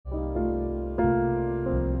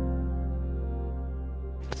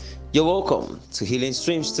You're welcome to Healing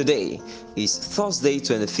Streams. Today is Thursday,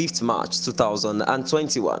 25th March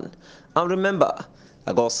 2021. And remember,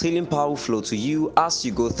 that God's healing power will flow to you as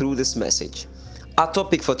you go through this message. Our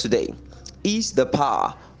topic for today is the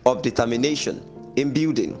power of determination in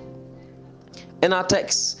building. And our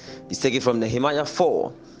text is taken from Nehemiah 4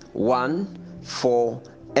 1, 4,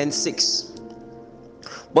 and 6.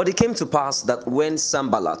 But it came to pass that when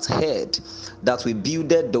Sanballat heard that we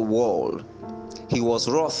builded the wall, he was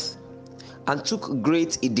wroth and took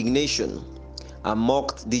great indignation and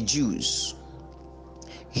mocked the Jews.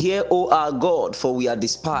 Hear, O our God, for we are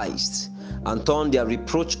despised, and turn their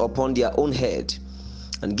reproach upon their own head,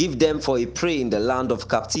 and give them for a prey in the land of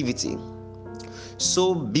captivity.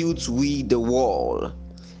 So built we the wall,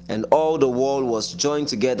 and all the wall was joined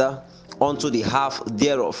together unto the half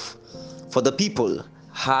thereof, for the people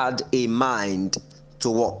had a mind to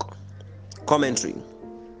walk. Commentary.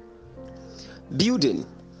 Building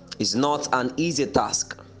is not an easy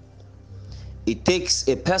task. It takes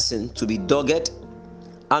a person to be dogged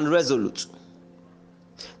and resolute.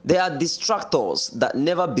 There are distractors that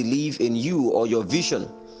never believe in you or your vision,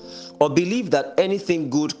 or believe that anything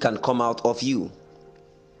good can come out of you.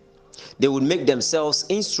 They would make themselves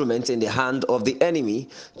instruments in the hand of the enemy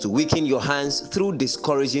to weaken your hands through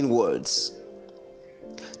discouraging words.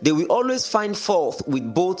 They will always find fault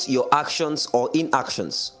with both your actions or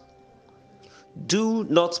inactions. Do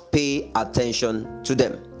not pay attention to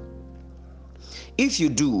them. If you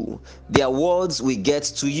do, their words will get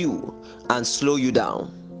to you and slow you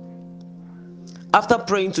down. After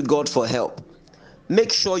praying to God for help,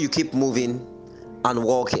 make sure you keep moving and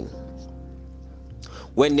walking.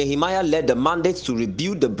 When Nehemiah led the mandate to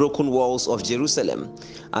rebuild the broken walls of Jerusalem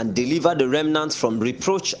and deliver the remnants from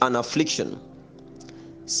reproach and affliction,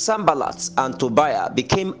 Sanballat and Tobiah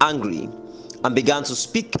became angry and began to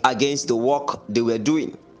speak against the work they were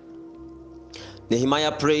doing.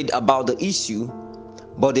 Nehemiah prayed about the issue,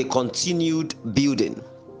 but they continued building.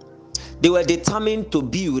 They were determined to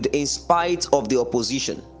build in spite of the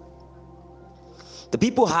opposition. The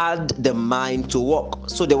people had the mind to work,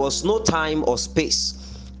 so there was no time or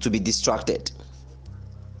space to be distracted.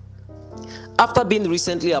 After being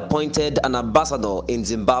recently appointed an ambassador in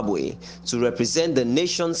Zimbabwe to represent the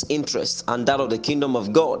nation's interests and that of the kingdom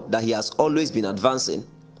of God that he has always been advancing,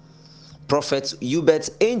 Prophet Hubert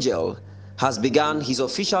Angel has begun his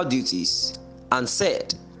official duties and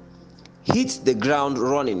said, "Hit the ground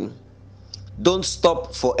running. Don't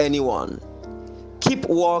stop for anyone. Keep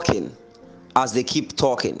walking as they keep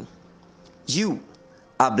talking. You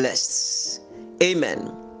are blessed."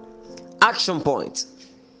 Amen. Action point.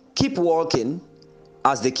 Keep walking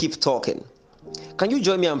as they keep talking. Can you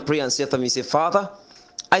join me and pray and say after me, say, "Father,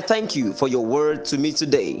 I thank you for your word to me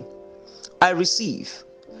today. I receive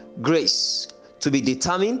grace to be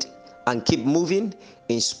determined and keep moving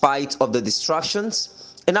in spite of the distractions.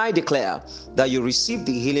 And I declare that you receive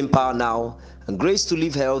the healing power now and grace to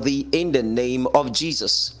live healthy in the name of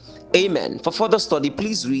Jesus. Amen. For further study,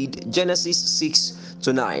 please read Genesis 6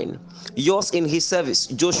 to 9. Yours in his service,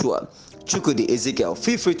 Joshua Chukudi Ezekiel.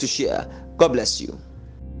 Feel free to share. God bless you.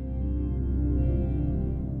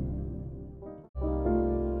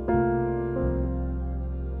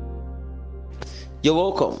 You're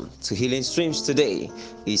welcome to Healing Streams. Today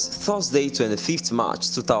is Thursday, 25th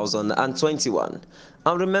March 2021.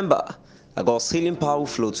 And remember, that God's healing power will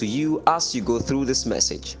flow to you as you go through this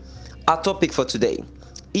message. Our topic for today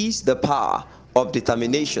is the power of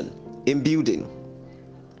determination in building.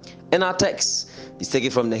 And our text is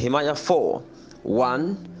taken from Nehemiah 4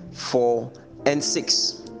 1, 4, and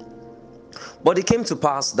 6. But it came to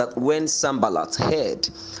pass that when Sanballat heard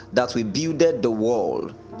that we builded the wall,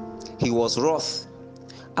 he was wroth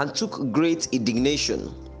and took great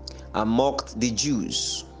indignation and mocked the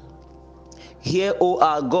Jews. Hear, O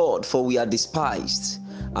our God, for we are despised,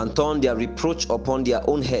 and turn their reproach upon their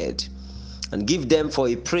own head, and give them for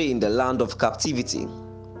a prey in the land of captivity.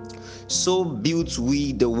 So built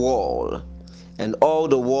we the wall, and all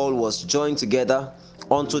the wall was joined together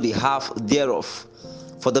unto the half thereof,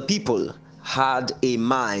 for the people had a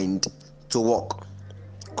mind to walk.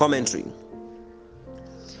 Commentary.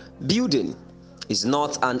 Building is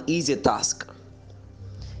not an easy task.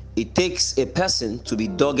 It takes a person to be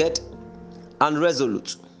dogged and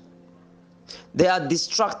resolute. There are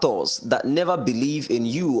distractors that never believe in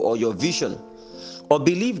you or your vision, or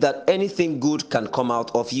believe that anything good can come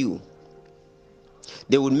out of you.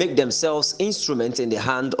 They would make themselves instruments in the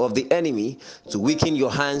hand of the enemy to weaken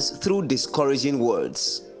your hands through discouraging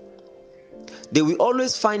words. They will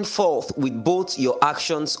always find fault with both your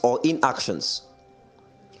actions or inactions.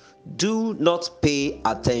 Do not pay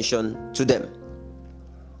attention to them.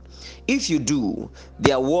 If you do,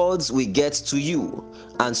 their words will get to you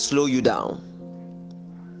and slow you down.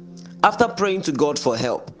 After praying to God for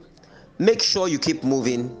help, make sure you keep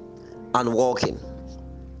moving and walking.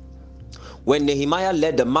 When Nehemiah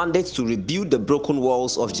led the mandate to rebuild the broken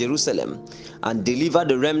walls of Jerusalem and deliver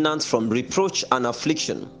the remnants from reproach and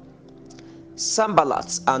affliction,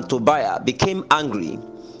 Sanballat and Tobiah became angry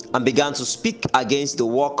and began to speak against the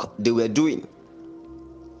work they were doing.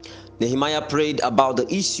 Nehemiah prayed about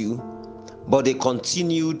the issue, but they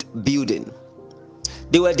continued building.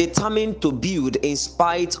 They were determined to build in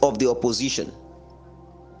spite of the opposition.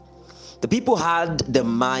 The people had the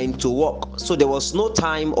mind to work, so there was no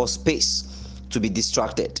time or space to be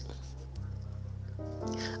distracted.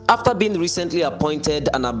 After being recently appointed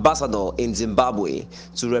an ambassador in Zimbabwe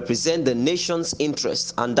to represent the nation's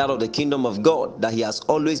interests and that of the kingdom of God that he has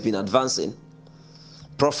always been advancing,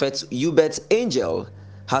 Prophet Hubert Angel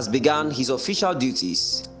has begun his official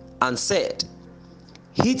duties and said,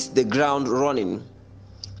 "Hit the ground running.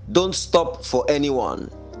 Don't stop for anyone.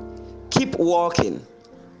 Keep walking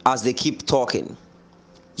as they keep talking.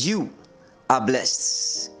 You are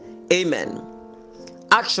blessed." Amen.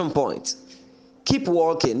 Action point: keep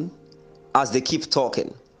walking as they keep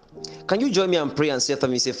talking. Can you join me and pray and say after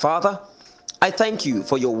me? Say, "Father, I thank you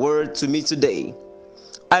for your word to me today.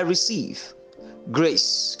 I receive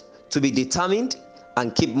grace to be determined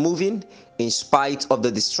and keep moving in spite of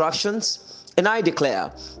the distractions. And I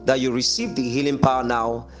declare that you receive the healing power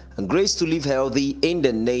now and grace to live healthy in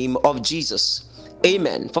the name of Jesus.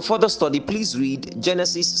 Amen." For further study, please read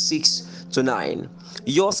Genesis 6 to 9.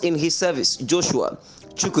 Yours in his service, Joshua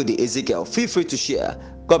Chukudi Ezekiel. Feel free to share.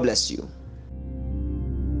 God bless you.